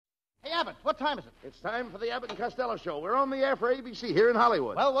Abbott, what time is it? It's time for the Abbott and Costello Show. We're on the air for ABC here in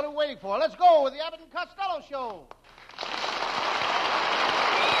Hollywood. Well, what are we waiting for? Let's go with the Abbott and Costello Show.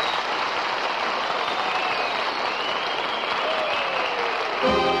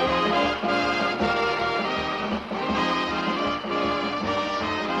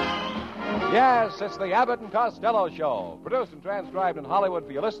 Yes, it's the Abbott and Costello Show, produced and transcribed in Hollywood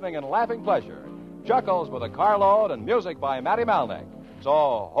for your listening and laughing pleasure. Chuckles with a carload and music by Matty Malnick.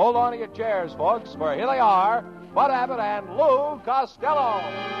 So hold on to your chairs, folks, for here they are, Bud Abbott and Lou Costello.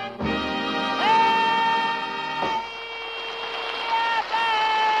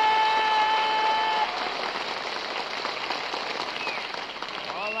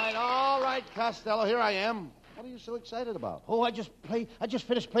 All right, Costello, here I am. What are you so excited about? Oh, I just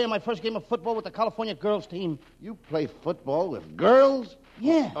finished playing my first game of football with the California girls team. You play football with girls?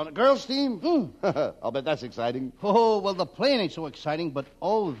 Yeah. On a girls' team? I'll bet that's exciting. Oh, well, the playing ain't so exciting, but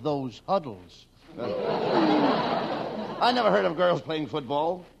oh, those huddles. I never heard of girls playing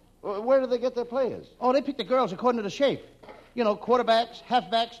football. Where do they get their players? Oh, they pick the girls according to the shape. You know, quarterbacks,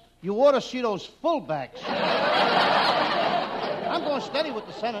 halfbacks. You ought to see those fullbacks. I'm going steady with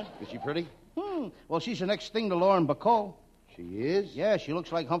the center. Is she pretty? Well, she's the next thing to Lauren Bacall. She is? Yeah, she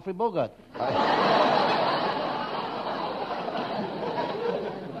looks like Humphrey Bogart.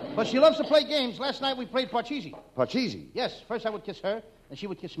 But she loves to play games. Last night we played Parcheesi. Parcheesi? Yes, first I would kiss her, and she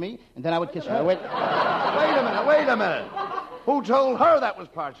would kiss me, and then I would kiss her. Wait a minute. Who told her that was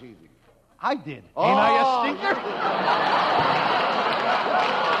Parcheesi? I did. Oh. Ain't I a stinker?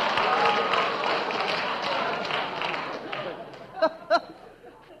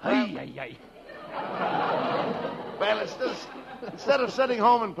 Ay. Well, instead of sitting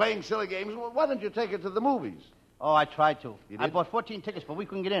home and playing silly games, why don't you take her to the movies? Oh, I tried to. You I did? bought 14 tickets, but we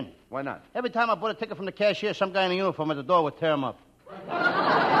couldn't get in. Why not? Every time I bought a ticket from the cashier, some guy in a uniform at the door would tear him up.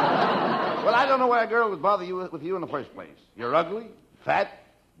 Well, I don't know why a girl would bother you with you in the first place. You're ugly, fat,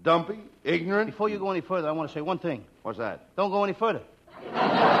 dumpy, ignorant. Before you go any further, I want to say one thing. What's that? Don't go any further.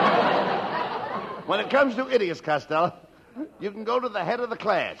 When it comes to idiots, Costello, you can go to the head of the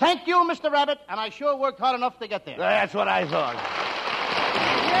class. Thank you, Mr. Rabbit, and I sure worked hard enough to get there. That's what I thought.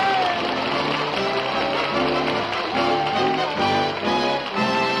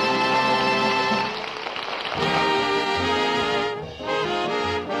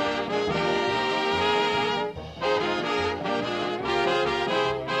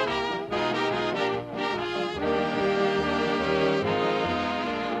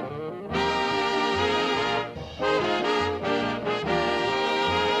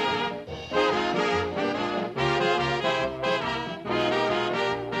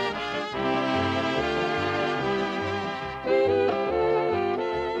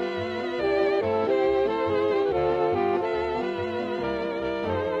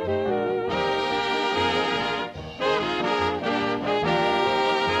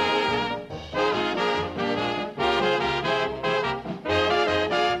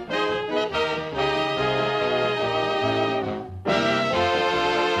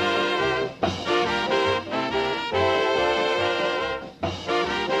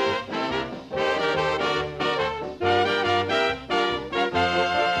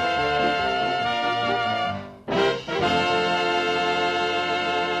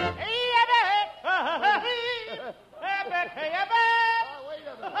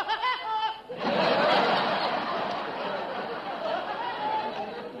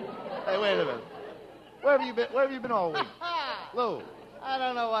 Hey, wait a minute. Where have you been all week? Lou. I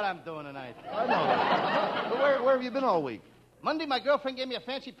don't know what I'm doing tonight. I know. But where have you been all week? Monday, my girlfriend gave me a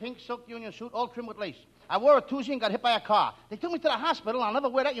fancy pink silk union suit, all trimmed with lace. I wore it Tuesday and got hit by a car. They took me to the hospital. I'll never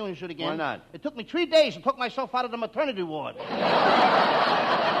wear that union suit again. Why not? It took me 3 days and took myself out of the maternity ward.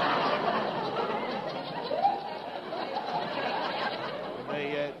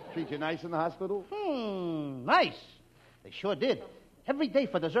 They treat you nice in the hospital? Nice. They sure did. Every day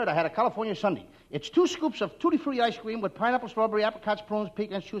for dessert, I had a California sundae. It's 2 scoops of tutti-frutti ice cream with pineapple, strawberry, apricots, prunes,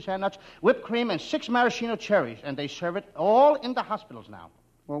 pecans, Chushan nuts, whipped cream, and 6 maraschino cherries. And they serve it all in the hospitals now.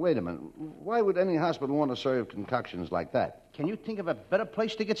 Well, wait a minute. Why would any hospital want to serve concoctions like that? Can you think of a better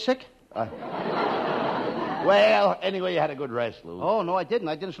place to get sick? Well, anyway, you had a good rest, Lou. Oh, no, I didn't.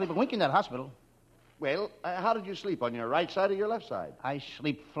 I didn't sleep a wink in that hospital. Well, how did you sleep? On your right side or your left side? I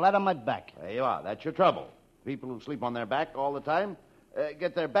sleep flat on my back. There you are. That's your trouble. People who sleep on their back all the time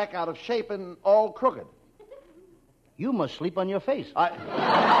get their back out of shape and all crooked. You must sleep on your face.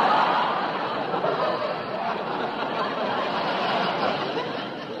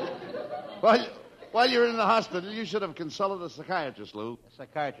 While you're in the hospital, you should have consulted a psychiatrist, Lou. A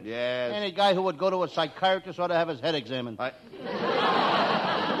psychiatrist? Yes. Any guy who would go to a psychiatrist ought to have his head examined.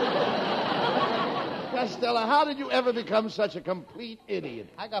 Costello, how did you ever become such a complete idiot?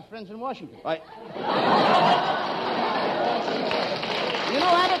 I got friends in Washington. I...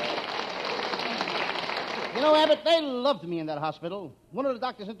 You know, Abbott, they loved me in that hospital. One of the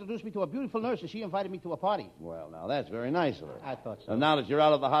doctors introduced me to a beautiful nurse, and she invited me to a party. Well, now, that's very nice of her. I thought so. And now that you're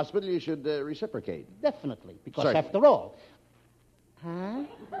out of the hospital, you should reciprocate. Definitely, because Certainly. after all... Huh?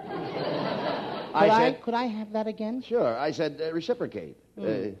 Could I have that again? Sure, I said reciprocate.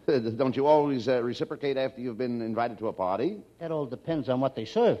 Don't you always reciprocate after you've been invited to a party? That all depends on what they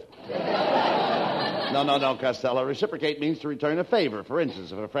serve. No, Costello. Reciprocate means to return a favor. For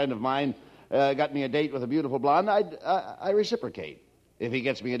instance, if a friend of mine got me a date with a beautiful blonde, I reciprocate. If he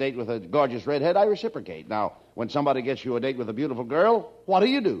gets me a date with a gorgeous redhead, I reciprocate. Now, when somebody gets you a date with a beautiful girl, what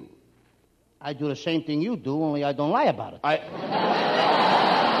do? I do the same thing you do, only I don't lie about it.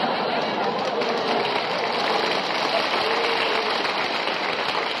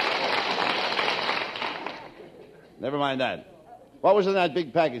 Never mind that. What was in that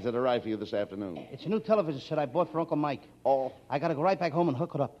big package that arrived for you this afternoon? It's a new television set I bought for Uncle Mike. Oh. I got to go right back home and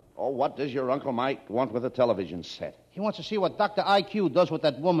hook it up. Oh, what does your Uncle Mike want with a television set? He wants to see what Dr. IQ does with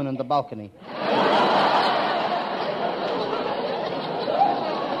that woman in the balcony.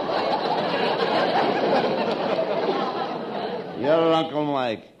 Your Uncle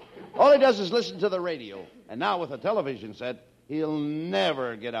Mike. All he does is listen to the radio. And now with a television set, he'll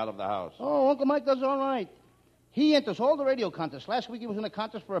never get out of the house. Oh, Uncle Mike does all right. He enters all the radio contests. Last week he was in a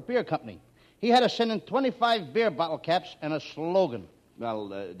contest for a beer company. He had to send in 25 beer bottle caps and a slogan. Well,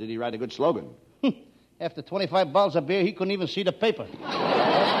 did he write a good slogan? After 25 bottles of beer, he couldn't even see the paper.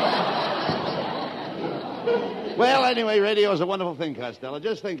 Well, anyway, radio is a wonderful thing, Costello.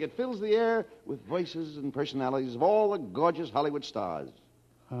 Just think, it fills the air with voices and personalities of all the gorgeous Hollywood stars.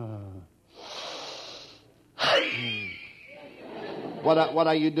 What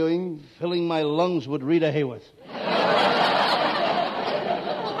are you doing? Filling my lungs with Rita Hayworth.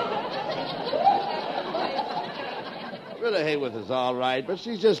 Rita Hayworth is all right, but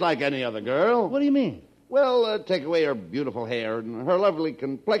she's just like any other girl. What do you mean? Well, take away her beautiful hair and her lovely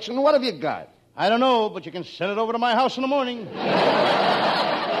complexion. What have you got? I don't know, but you can send it over to my house in the morning.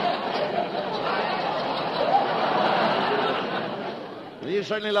 You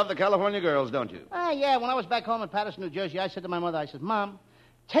certainly love the California girls, don't you? Yeah. When I was back home in Patterson, New Jersey, I said to my mother, I said, Mom,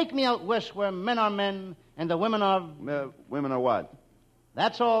 take me out west where men are men and the women are... Women are what?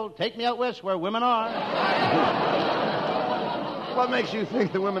 That's all. Take me out west where women are. What makes you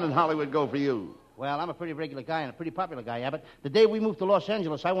think the women in Hollywood go for you? Well, I'm a pretty regular guy and a pretty popular guy, Abbott. The day we moved to Los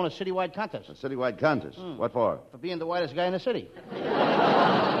Angeles, I won a citywide contest. A citywide contest? What for? For being the whitest guy in the city.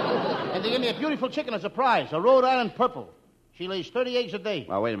 And they gave me a beautiful chicken as a prize, a Rhode Island purple. She lays 30 eggs a day.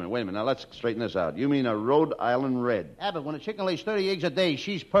 Now, wait a minute. Now, let's straighten this out. You mean a Rhode Island red? Abbott, when a chicken lays 30 eggs a day,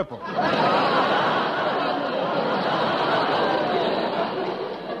 she's purple.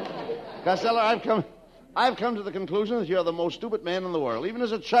 Costello, I've come to the conclusion that you're the most stupid man in the world. Even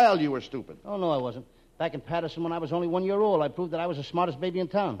as a child, you were stupid. Oh, no, I wasn't. Back in Patterson, when I was only 1 year old, I proved that I was the smartest baby in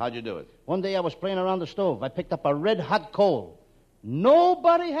town. How'd you do it? One day I was playing around the stove. I picked up a red-hot coal.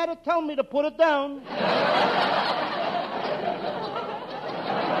 Nobody had to tell me to put it down.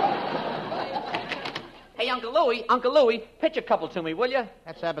 Hey, Uncle Louie, pitch a couple to me, will you?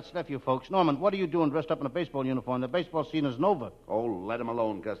 That's Abbott's nephew, folks. Norman, what are you doing dressed up in a baseball uniform? The baseball season is over. Oh, let him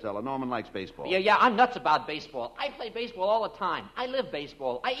alone, Costello. Norman likes baseball. Yeah, I'm nuts about baseball. I play baseball all the time. I live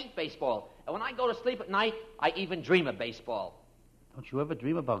baseball. I eat baseball. And when I go to sleep at night, I even dream of baseball. Don't you ever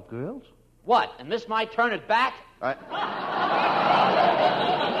dream about girls? What, and miss my turn at bat?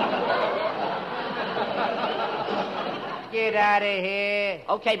 Get out of here.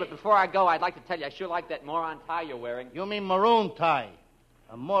 Okay, but before I go, I'd like to tell you I sure like that moron tie you're wearing. You mean maroon tie.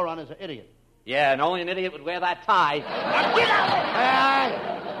 A moron is an idiot. Yeah, and only an idiot would wear that tie. Get out!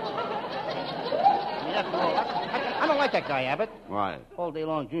 After all, I don't like that guy, Abbott. Why? All day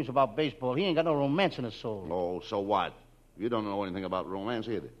long dreams about baseball. He ain't got no romance in his soul. Oh, so what? You don't know anything about romance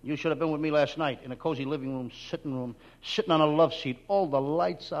either. You should have been with me last night in a cozy living room, sitting on a love seat, all the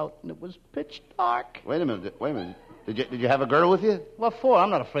lights out, and it was pitch dark. Wait a minute. Did you have a girl with you? What for?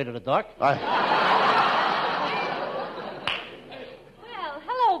 I'm not afraid of the dark. Well,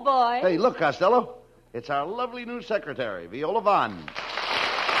 hello, boys. Hey, look, Costello. It's our lovely new secretary, Viola Vaughn.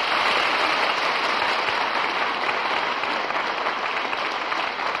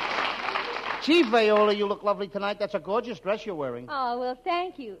 Gee, Viola, you look lovely tonight. That's a gorgeous dress you're wearing. Oh, well,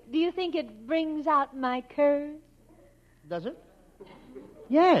 thank you. Do you think it brings out my curves? Does it?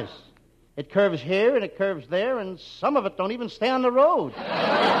 Yes. It curves here and it curves there, and some of it don't even stay on the road.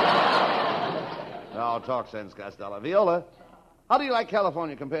 Now, talk sense, Costello. Viola, how do you like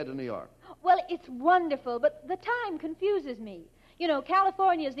California compared to New York? Well, it's wonderful, but the time confuses me. You know,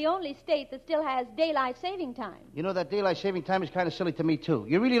 California is the only state that still has daylight saving time. You know, that daylight saving time is kind of silly to me, too.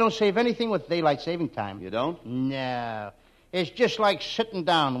 You really don't save anything with daylight saving time. You don't? No. It's just like sitting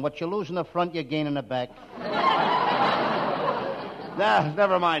down. What you lose in the front, you gain in the back. Nah,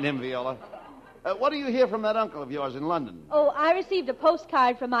 never mind him, Viola. What do you hear from that uncle of yours in London? Oh, I received a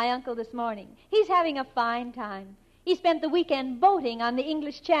postcard from my uncle this morning. He's having a fine time. He spent the weekend boating on the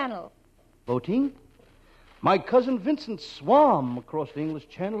English Channel. Boating? My cousin Vincent swam across the English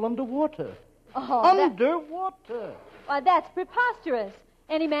Channel underwater. Oh, Underwater. Why, that's preposterous.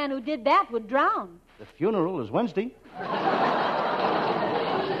 Any man who did that would drown. The funeral is Wednesday.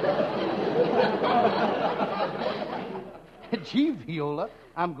 Gee, Viola,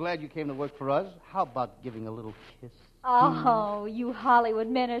 I'm glad you came to work for us. How about giving a little kiss? Oh, you Hollywood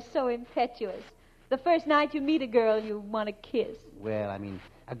men are so impetuous. The first night you meet a girl, you want to kiss. Well, I mean,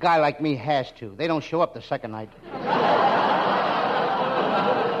 a guy like me has to. They don't show up the second night.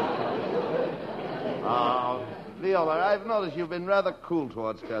 Oh, Viola, I've noticed you've been rather cool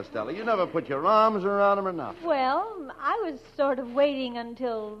towards Costello. You never put your arms around him or nothing. Well, I was sort of waiting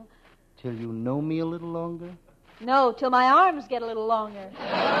until... Till you know me a little longer? No, till my arms get a little longer.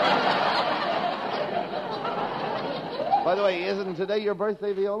 By the way, isn't today your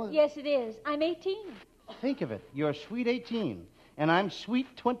birthday, Viola? Yes, it is. I'm 18. Think of it. You're sweet 18, and I'm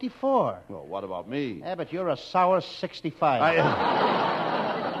sweet 24. Well, what about me? Abbott, you're a sour 65.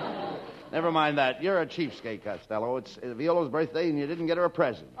 Never mind that. You're a cheapskate, Costello. It's Viola's birthday, and you didn't get her a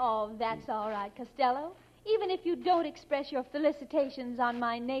present. Oh, that's all right, Costello. Even if you don't express your felicitations on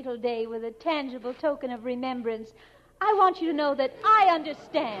my natal day with a tangible token of remembrance, I want you to know that I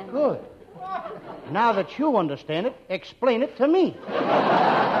understand. Good. Now that you understand it, explain it to me.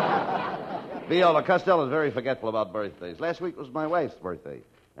 Viola, Costello's very forgetful about birthdays. Last week was my wife's birthday,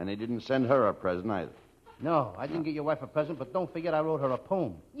 and he didn't send her a present either. No, I didn't get your wife a present, but don't forget I wrote her a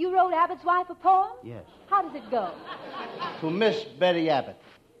poem. You wrote Abbott's wife a poem? Yes. How does it go? To Miss Betty Abbott.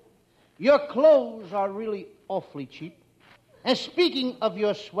 Your clothes are really awfully cheap. And speaking of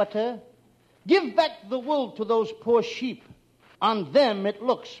your sweater, give back the wool to those poor sheep. On them it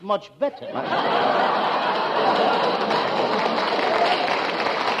looks much better.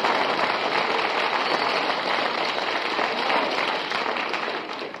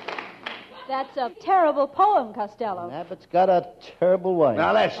 That's a terrible poem, Costello. Abbott's got a terrible wife.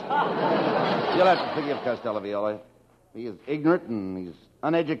 Now, you'll have to forgive Costello, Viola. He is ignorant and he's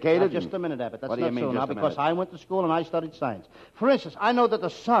uneducated. Now, just a minute, Abbott. That's What do you not mean, so just now, a because minute? I went to school and I studied science. For instance, I know that the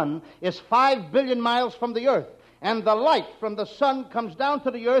sun is 5 billion miles from the Earth, and the light from the sun comes down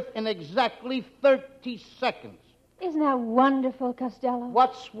to the Earth in exactly 30 seconds. Isn't that wonderful, Costello?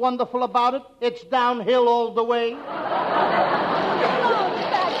 What's wonderful about it? It's downhill all the way. Come on,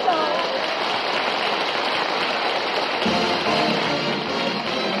 Fatso.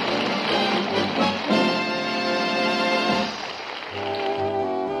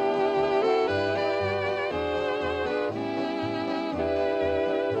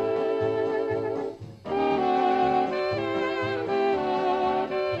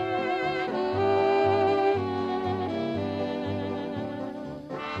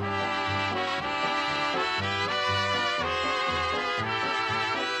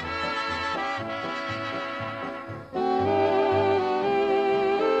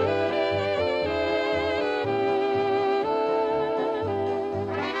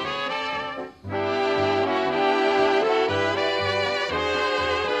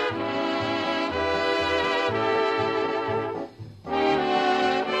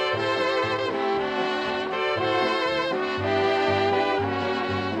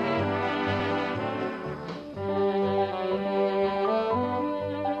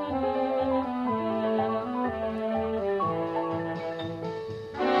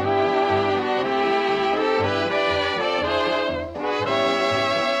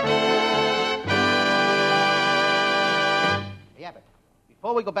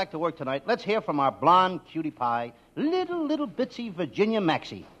 Before we go back to work tonight, let's hear from our blonde cutie pie, little bitsy Virginia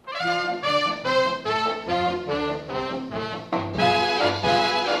Maxie.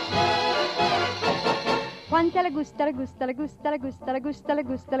 Quanta le gusta, le gusta, le gusta, le gusta, le gusta, le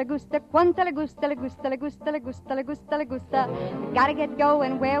gusta, le gusta. Quanta le gusta, le gusta, le gusta, le gusta, le gusta, le gusta. Gotta get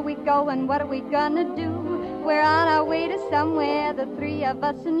going, where we going, what are we gonna do? We're on our way to somewhere, the three of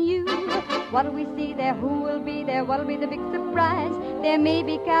us and you. What'll we see there, who will be there, what'll be the big surprise? There may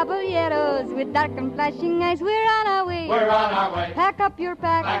be caballeros with dark and flashing eyes. We're on our way. We're on our way. Pack up your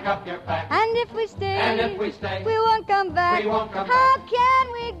pack. Pack up your pack. And if we stay, we won't come back. We won't come How back.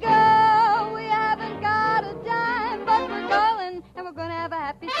 can we go? We haven't got a dime, but we're going, and we're gonna have a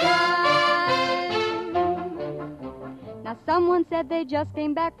happy time. Someone said they just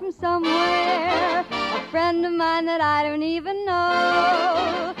came back from somewhere. A friend of mine that I don't even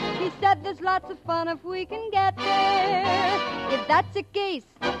know. He said there's lots of fun if we can get there. If that's the case,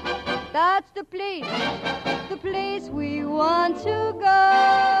 that's the place we want to go.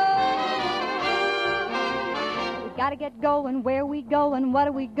 We gotta get going, where we going, what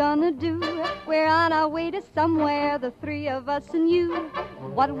are we gonna do? We're on our way to somewhere, the three of us and you.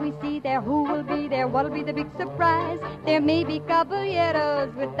 What'll we see there, who will be there, what'll be the big surprise? There may be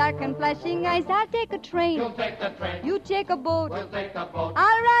caballeros with dark and flashing eyes. I'll take a train. You'll take the train. You take a boat. We'll take the boat.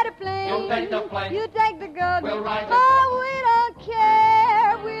 I'll ride a plane. You'll take the plane. You take the gun. We'll ride the Oh, we don't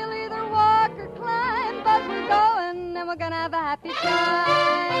care. We'll either walk or climb, but we're going and we're gonna have a happy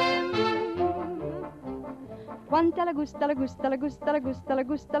time. Quanta la gusta, la gusta, la gusta, la gusta, la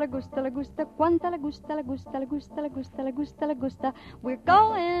gusta, la gusta, la gusta. Quanta la gusta, la gusta, la gusta, la gusta, la gusta, la gusta. We're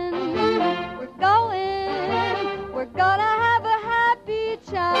going, we're gonna have a happy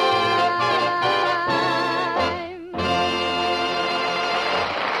time.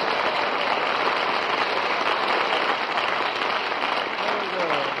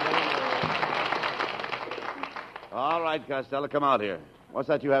 All right, Costello, come out here. What's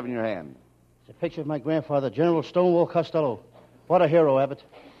that you have in your hand? It's a picture of my grandfather, General Stonewall Costello. What a hero, Abbott.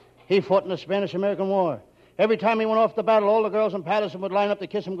 He fought in the Spanish-American War. Every time he went off to battle, all the girls in Patterson would line up to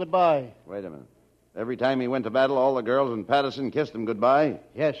kiss him goodbye. Wait a minute. Every time he went to battle, all the girls in Patterson kissed him goodbye?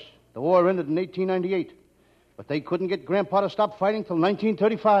 Yes, the war ended in 1898. But they couldn't get Grandpa to stop fighting till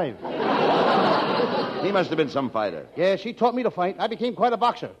 1935. He must have been some fighter. Yes, he taught me to fight. I became quite a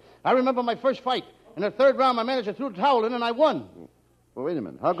boxer. I remember my first fight. In the third round, my manager threw the towel in, and I won. Well, wait a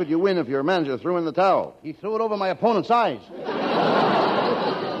minute. How could you win if your manager threw in the towel? He threw it over my opponent's eyes.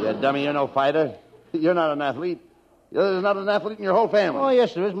 You dummy, you're no fighter. You're not an athlete. There's not an athlete in your whole family. Oh,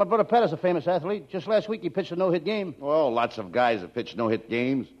 yes, there is. My brother Pat is a famous athlete. Just last week, he pitched a no-hit game. Oh, lots of guys that pitch no-hit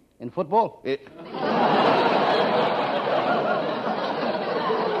games. In football?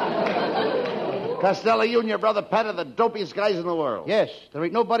 Costello, you and your brother Pat are the dopiest guys in the world. Yes, there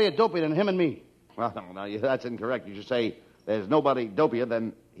ain't nobody a dopier than him and me. Well, no, that's incorrect. You should say there's nobody dopier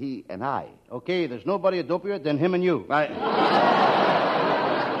than he and I. Okay, there's nobody a dopier than him and you. Well,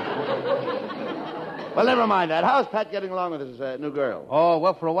 never mind that. How's Pat getting along with his new girl? Oh,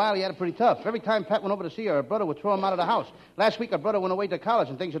 well, for a while he had it pretty tough. Every time Pat went over to see her brother would throw him out of the house. Last week, her brother went away to college,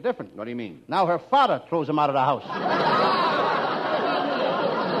 and things are different. What do you mean? Now her father throws him out of the house.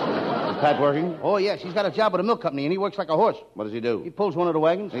 Is Pat working? Oh, yes, he's got a job with a milk company, and he works like a horse. What does he do? He pulls one of the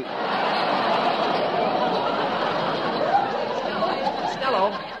wagons.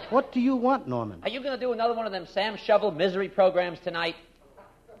 Costello, What do you want, Norman? are you going to do another one of them Sam Shovel misery programs tonight?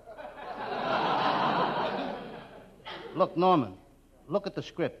 Look, Norman, look at the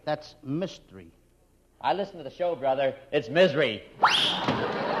script. That's mystery. I listen to the show, brother. It's misery.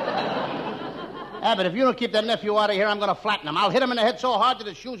 Abbott, if you don't keep that nephew out of here, I'm going to flatten him. I'll hit him in the head so hard that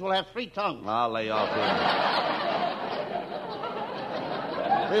his shoes will have 3 tongues. I'll lay off here.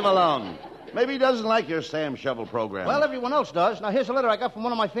 Leave him alone. Maybe he doesn't like your Sam Shovel program. Well, everyone else does. Now, here's a letter I got from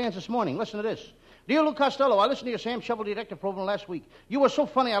one of my fans this morning. Listen to this. Dear Lou Costello, I listened to your Sam Shovel detective program last week. You were so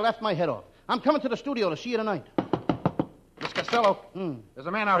funny, I laughed my head off. I'm coming to the studio to see you tonight. Miss Costello, there's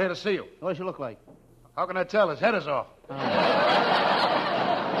a man out here to see you. What does he look like? How can I tell? His head is off.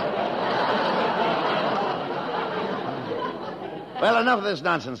 Well, enough of this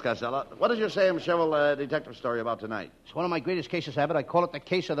nonsense, Costello. What is your Sam Shovel detective story about tonight? It's one of my greatest cases, Abbott. I call it the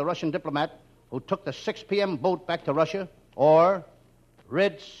case of the Russian diplomat who took the 6 p.m. boat back to Russia, or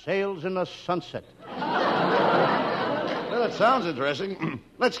Red Sails in the Sunset. Well, it sounds interesting.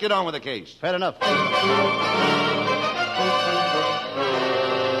 Let's get on with the case. Fair enough.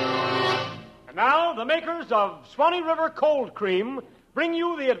 And now, the makers of Swanee River Cold Cream bring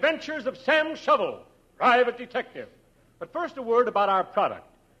you the adventures of Sam Shovel, private detective. But first, a word about our product.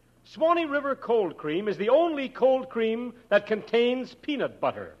 Swanee River Cold Cream is the only cold cream that contains peanut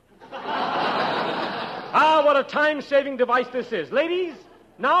butter. What a time-saving device this is. Ladies,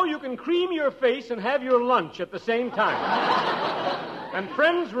 now you can cream your face and have your lunch at the same time. And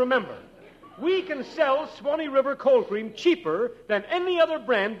friends, remember, we can sell Swanee River Cold Cream cheaper than any other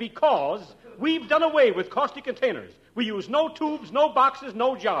brand because we've done away with costly containers. We use no tubes, no boxes,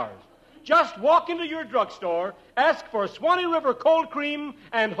 no jars. Just walk into your drugstore, ask for Swanee River Cold Cream,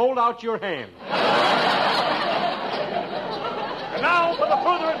 and hold out your hand. And now for the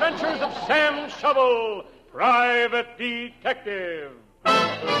further adventures of Sam Shovel, private detective.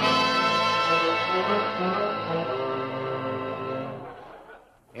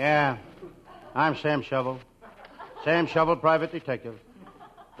 Yeah, I'm Sam Shovel. Sam Shovel, private detective.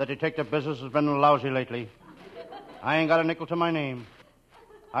 The detective business has been lousy lately. I ain't got a nickel to my name.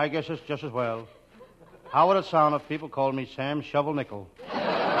 I guess it's just as well. How would it sound if people called me Sam Shovel Nickel?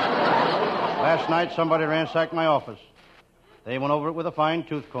 Last night, somebody ransacked my office. They went over it with a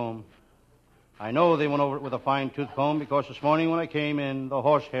fine-tooth comb. I know they went over it with a fine-tooth comb because this morning when I came in, the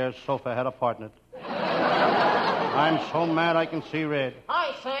horsehair sofa had a part in it. I'm so mad I can see red.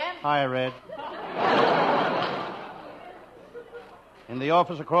 Hi, Sam. Hi, Red. In the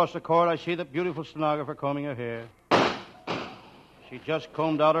office across the court, I see the beautiful stenographer combing her hair. She just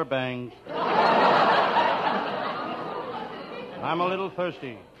combed out her bangs. I'm a little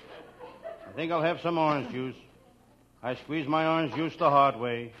thirsty. I think I'll have some orange juice. I squeeze my orange juice the hard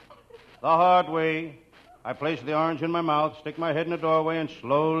way. The hard way. I place the orange in my mouth, stick my head in the doorway, and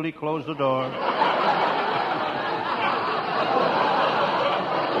slowly close the door.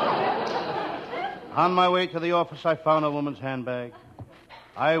 On my way to the office, I found a woman's handbag.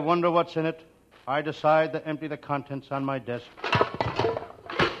 I wonder what's in it. I decide to empty the contents on my desk.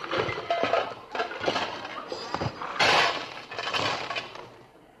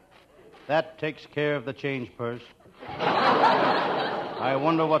 That takes care of the change purse. I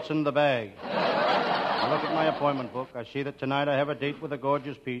wonder what's in the bag. I look at my appointment book. I see that tonight I have a date with a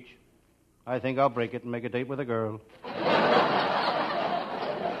gorgeous peach. I think I'll break it and make a date with a girl.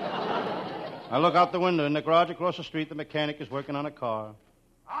 I look out the window. In the garage across the street, the mechanic is working on a car.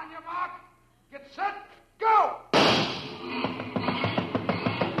 On your mark, get set, go!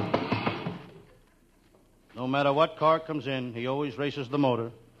 No matter what car comes in, he always races the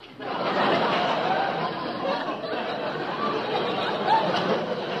motor.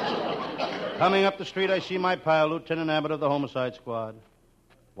 Coming up the street, I see my pal, Lieutenant Abbott of the Homicide Squad.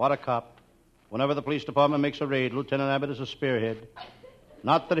 What a cop. Whenever the police department makes a raid, Lieutenant Abbott is a spearhead.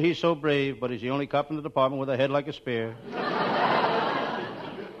 Not that he's so brave, but he's the only cop in the department with a head like a spear.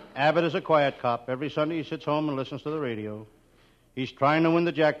 Abbott is a quiet cop. Every Sunday he sits home and listens to the radio. He's trying to win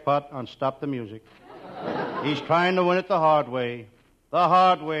the jackpot on Stop the Music. He's trying to win it the hard way. The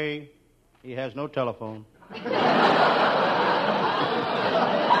hard way. He has no telephone.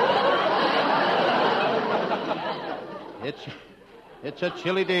 It's a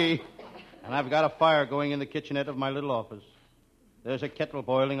chilly day, and I've got a fire going in the kitchenette of my little office. There's a kettle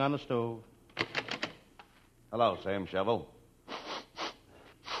boiling on the stove. Hello, Sam Shovel.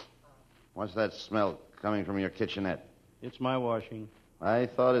 What's that smell coming from your kitchenette? It's my washing. I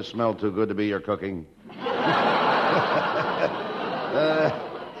thought it smelled too good to be your cooking.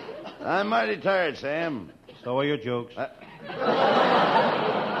 I'm mighty tired, Sam. So are your jokes.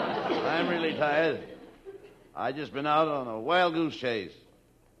 I'm really tired. I just been out on a wild goose chase.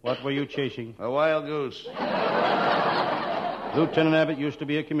 What were you chasing? A wild goose. Lieutenant Abbott used to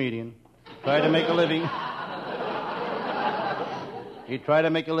be a comedian. Tried to make a living. He tried to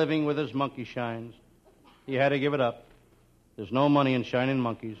make a living with his monkey shines. He had to give it up. There's no money in shining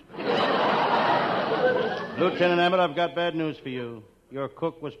monkeys. Lieutenant Abbott, I've got bad news for you. Your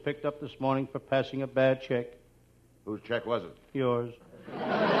cook was picked up this morning for passing a bad check. Whose check was it? Yours.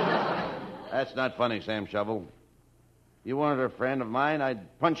 That's not funny, Sam Shovel. You weren't a friend of mine,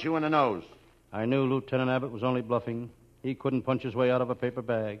 I'd punch you in the nose. I knew Lieutenant Abbott was only bluffing. He couldn't punch his way out of a paper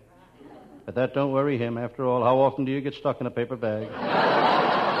bag. But that don't worry him. After all, how often do you get stuck in a paper bag?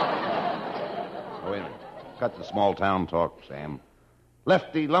 Oh, wait a minute. Cut the small-town talk, Sam.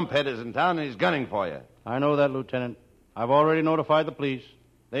 Lefty Lumphead is in town and he's gunning for you. I know that, Lieutenant. I've already notified the police.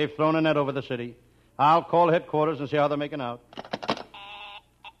 They've thrown a net over the city. I'll call headquarters and see how they're making out.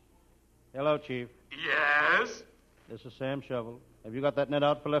 Hello, Chief. Yes? This is Sam Shovel. Have you got that net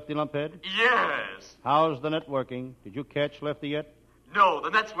out for Lefty Lumphead? Yes. How's the net working? Did you catch Lefty yet? No, the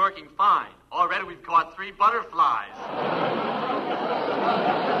net's working fine. Already we've caught 3 butterflies.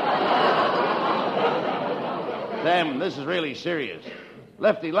 Sam, this is really serious.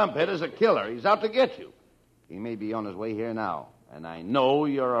 Lefty Lumphead is a killer. He's out to get you. He may be on his way here now, and I know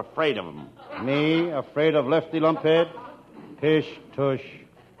you're afraid of him. Me? Afraid of Lefty Lumphead? Pish tush.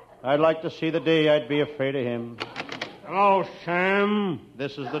 I'd like to see the day I'd be afraid of him. Hello, Sam.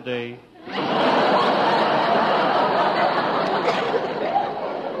 This is the day.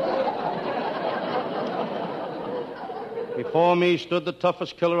 Before me stood the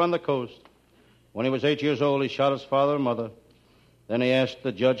toughest killer on the coast. When he was 8 years old, he shot his father and mother. Then he asked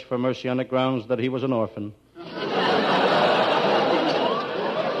the judge for mercy on the grounds that he was an orphan.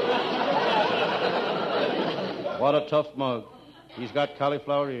 What a tough mug. He's got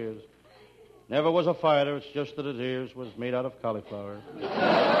cauliflower ears. Never was a fighter, it's just that his ears was made out of cauliflower.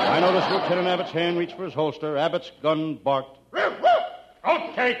 I noticed Lieutenant Abbott's hand reach for his holster. Abbott's gun barked.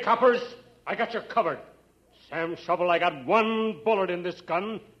 Okay, coppers. I got you covered. Sam Shovel, I got 1 bullet in this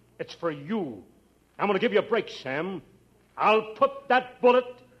gun. It's for you. I'm going to give you a break, Sam. I'll put that bullet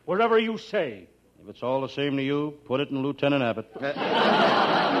wherever you say. If it's all the same to you, put it in Lieutenant Abbott.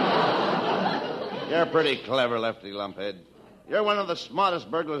 You're pretty clever, Lefty Lumphead. You're one of the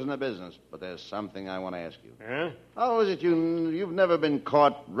smartest burglars in the business, but there's something I want to ask you. Huh? How is it you've never been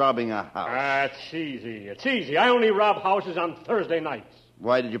caught robbing a house? It's easy. It's easy. I only rob houses on Thursday nights.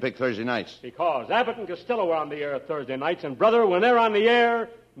 Why did you pick Thursday nights? Because Abbott and Costello are on the air Thursday nights, and, brother, when they're on the air,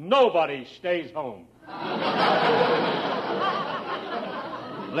 nobody stays home.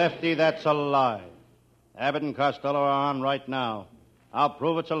 Lefty, that's a lie. Abbott and Costello are on right now. I'll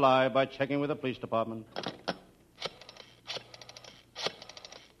prove it's a lie by checking with the police department.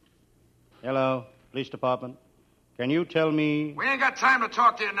 Hello, police department. Can you tell me... We ain't got time to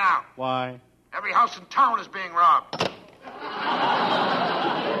talk to you now. Why? Every house in town is being robbed.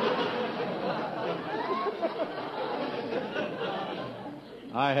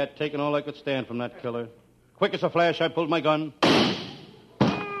 I had taken all I could stand from that killer. Quick as a flash, I pulled my gun.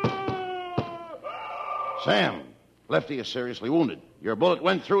 Sam, Lefty is seriously wounded. Your bullet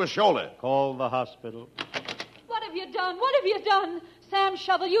went through his shoulder. Call the hospital. What have you done? What have you done? Sam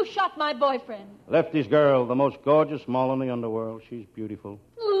Shovel, you shot my boyfriend. Lefty's girl, the most gorgeous mall in the underworld. She's beautiful.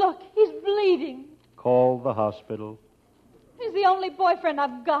 Look, he's bleeding. Call the hospital. He's the only boyfriend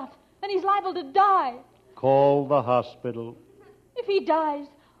I've got, and he's liable to die. Call the hospital. If he dies,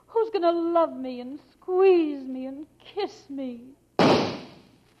 who's going to love me and squeeze me and kiss me?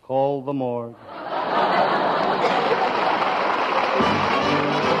 Call the morgue.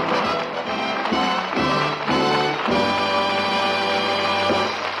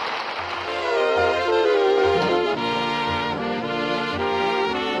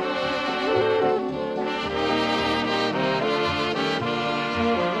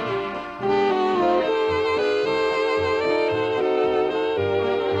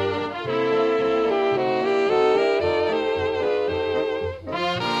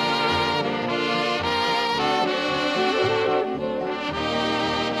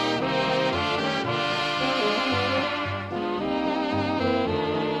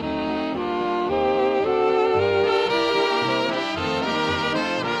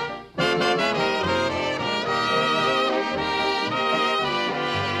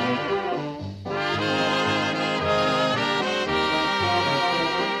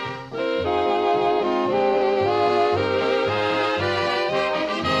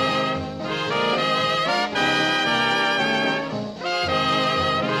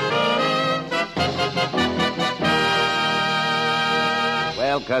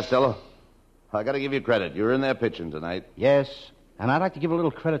 Well, Costello, I got to give you credit. You were in there pitching tonight. Yes, and I'd like to give a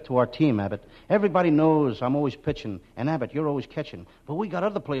little credit to our team, Abbott. Everybody knows I'm always pitching, and Abbott, you're always catching. But we got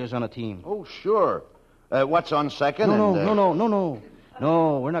other players on the team. Oh, sure. What's on second? No,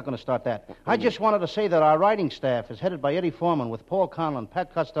 we're not going to start that. I just wanted to say that our writing staff is headed by Eddie Foreman with Paul Conlon,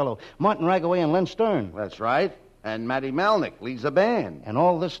 Pat Costello, Martin Ragaway, and Len Stern. That's right. And Matty Malnick leads the band. And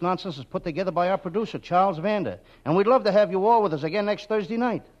all this nonsense is put together by our producer, Charles Vander. And we'd love to have you all with us again next Thursday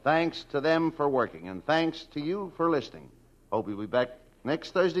night. Thanks to them for working, and thanks to you for listening. Hope you'll be back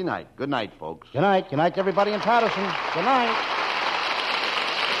next Thursday night. Good night, folks. Good night. Good night to everybody in Patterson. Good night.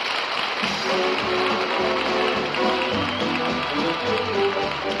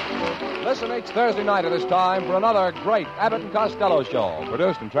 Listen each Thursday night at this time for another great Abbott and Costello show,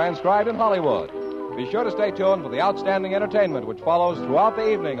 produced and transcribed in Hollywood. Be sure to stay tuned for the outstanding entertainment which follows throughout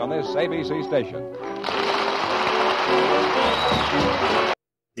the evening on this ABC station.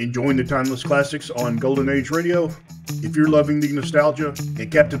 Enjoying the timeless classics on Golden Age Radio? If you're loving the nostalgia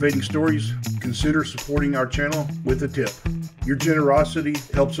and captivating stories, consider supporting our channel with a tip. Your generosity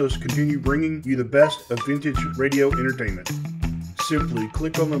helps us continue bringing you the best of vintage radio entertainment. Simply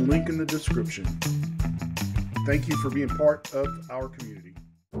click on the link in the description. Thank you for being part of our community.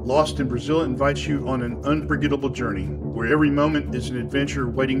 Lost in Brazil invites you on an unforgettable journey, where every moment is an adventure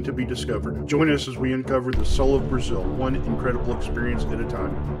waiting to be discovered. Join us as we uncover the soul of Brazil, one incredible experience at a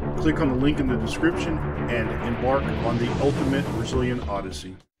time. Click on the link in the description and embark on the ultimate Brazilian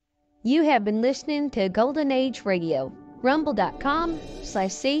odyssey. You have been listening to Golden Age Radio,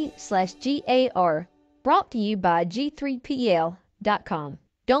 rumble.com/C/GAR, brought to you by G3PL.com.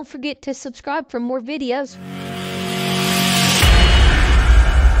 Don't forget to subscribe for more videos.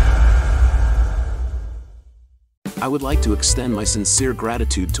 I would like to extend my sincere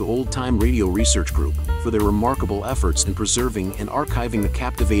gratitude to Old Time Radio Research Group for their remarkable efforts in preserving and archiving the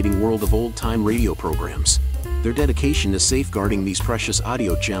captivating world of old-time radio programs. Their dedication to safeguarding these precious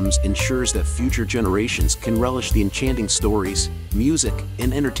audio gems ensures that future generations can relish the enchanting stories, music,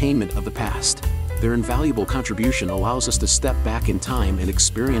 and entertainment of the past. Their invaluable contribution allows us to step back in time and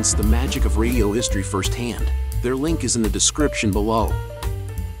experience the magic of radio history firsthand. Their link is in the description below.